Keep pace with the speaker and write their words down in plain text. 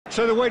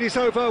So the wait is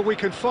over, we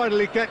can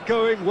finally get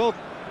going. Well,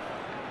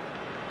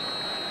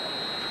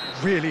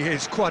 really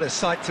is quite a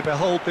sight to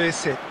behold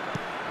this. It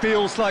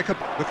feels like a...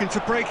 Looking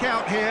to break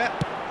out here.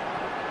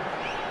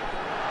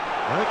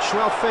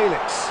 João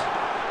Félix.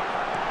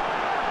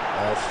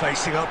 Oh,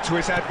 facing up to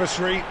his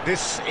adversary.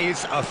 This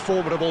is a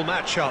formidable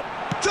matchup.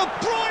 De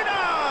Bruyne!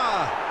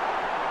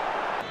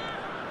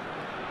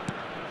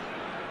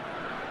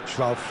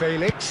 João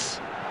Félix.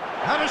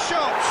 And a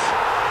shot!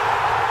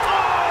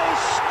 Oh,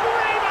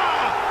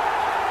 screamer!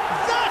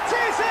 That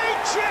is a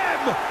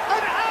gem!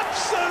 An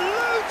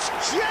absolute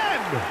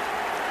gem!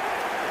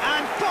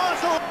 And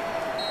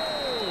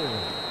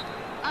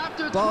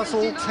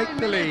Basel take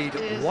the lead,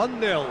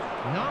 1-0.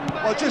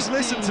 Well, just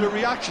listen to the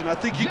reaction. I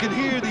think you can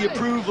hear the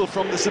approval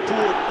from the support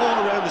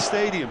all around the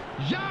stadium.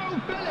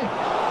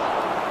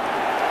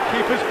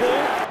 Keeper's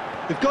ball.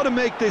 They've got to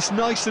make this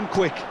nice and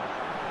quick.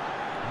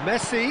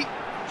 Messi.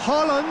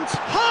 Holland.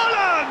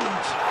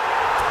 Holland!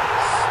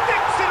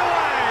 Sticks it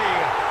away!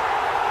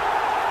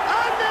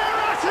 And they're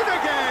at it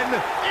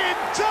again in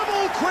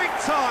double quick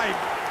time.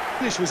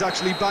 This was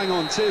actually bang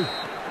on too.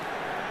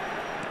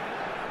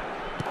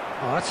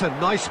 Oh, that's a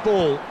nice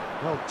ball.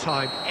 Well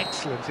timed,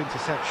 excellent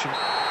interception.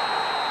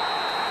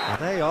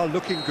 They are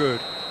looking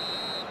good.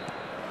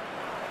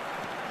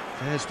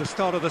 There's the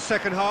start of the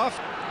second half.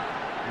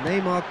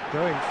 Neymar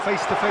going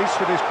face to face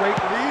with his great...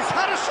 He's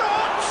had a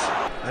shot!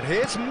 And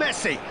here's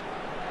Messi.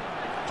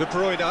 De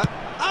Bruyne.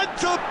 And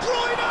De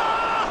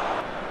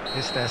Bruyne!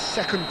 It's their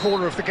second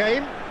corner of the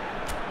game.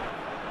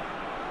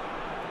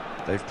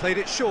 They've played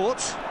it short.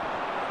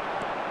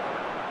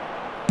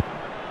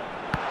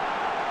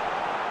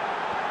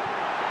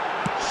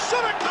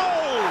 Shot a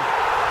goal!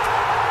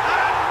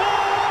 And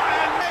more,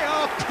 and they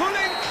are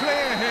pulling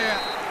clear here.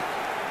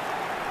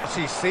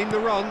 He's seen the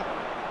run.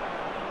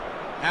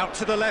 Out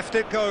to the left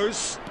it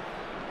goes.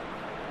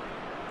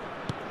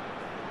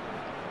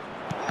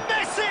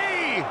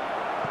 Messi!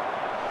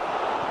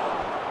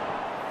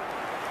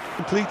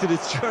 Completed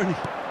its journey.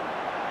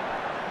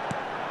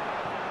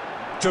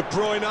 De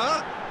Bruyne.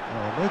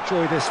 Oh, no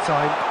joy this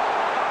time.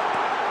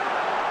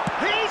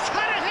 He's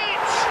had a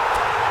hit!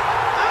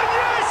 And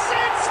yes,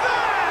 it's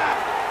there!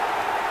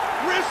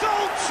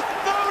 Result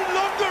no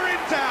longer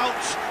in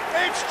doubt.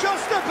 It's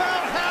just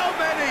about how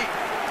many.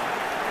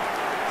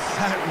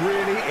 That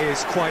really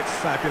is quite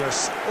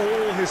fabulous.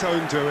 All his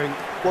own doing.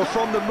 Well,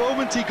 from the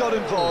moment he got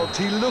involved,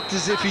 he looked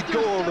as if he'd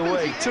go all the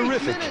way.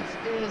 Terrific.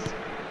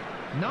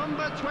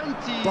 Number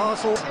 20.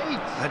 Basel.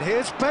 And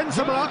here's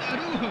Benzema.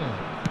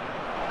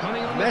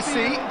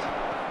 Messi.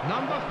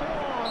 Number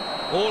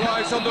 4. All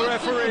eyes on the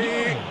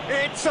referee.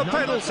 It's a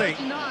penalty.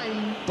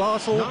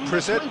 Basel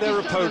present their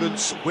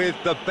opponents with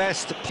the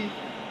best.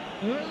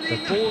 The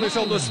ball is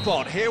on the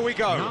spot. Here we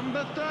go.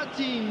 Number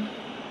 13.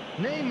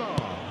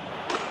 Neymar.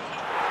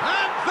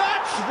 And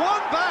that's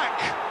one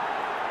back.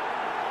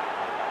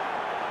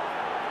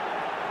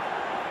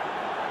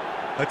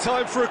 A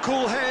time for a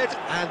cool head,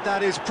 and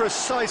that is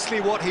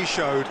precisely what he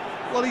showed.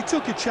 Well, he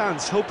took a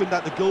chance, hoping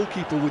that the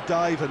goalkeeper would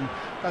dive, and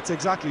that's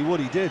exactly what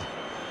he did.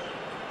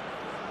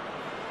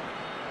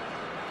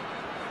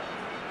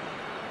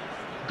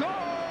 Goal!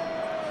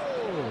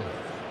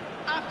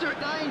 After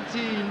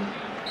 19,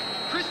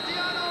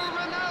 Cristiano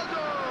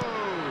Ronaldo!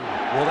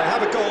 Well, they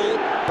have a goal,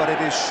 but it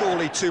is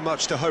surely too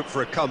much to hope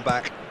for a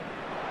comeback.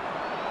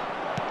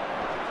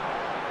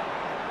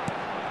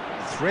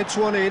 Threads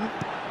one in.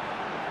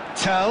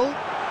 Tell.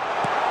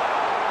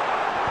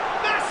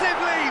 Massive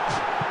leap!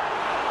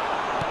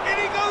 In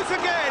he goes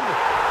again!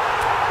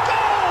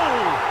 Goal!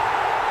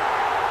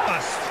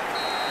 Bust.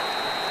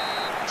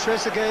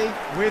 Trezeguet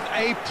with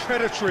a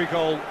predatory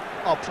goal.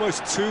 Oh, close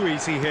too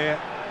easy here.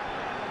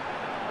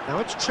 Now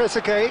it's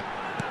Trezeguet.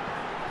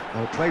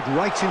 Oh, played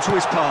right into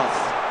his path.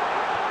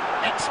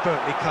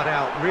 Expertly cut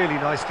out, really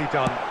nicely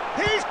done.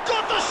 He's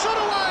got the shot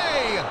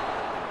away!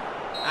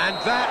 And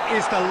that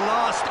is the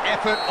last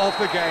effort of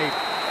the game.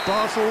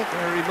 Basel,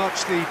 very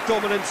much the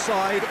dominant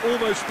side,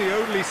 almost the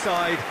only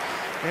side.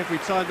 Every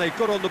time they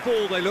got on the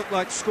ball, they looked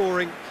like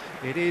scoring.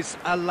 It is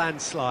a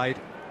landslide.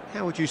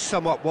 How would you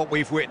sum up what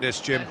we've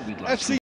witnessed, Jim? FC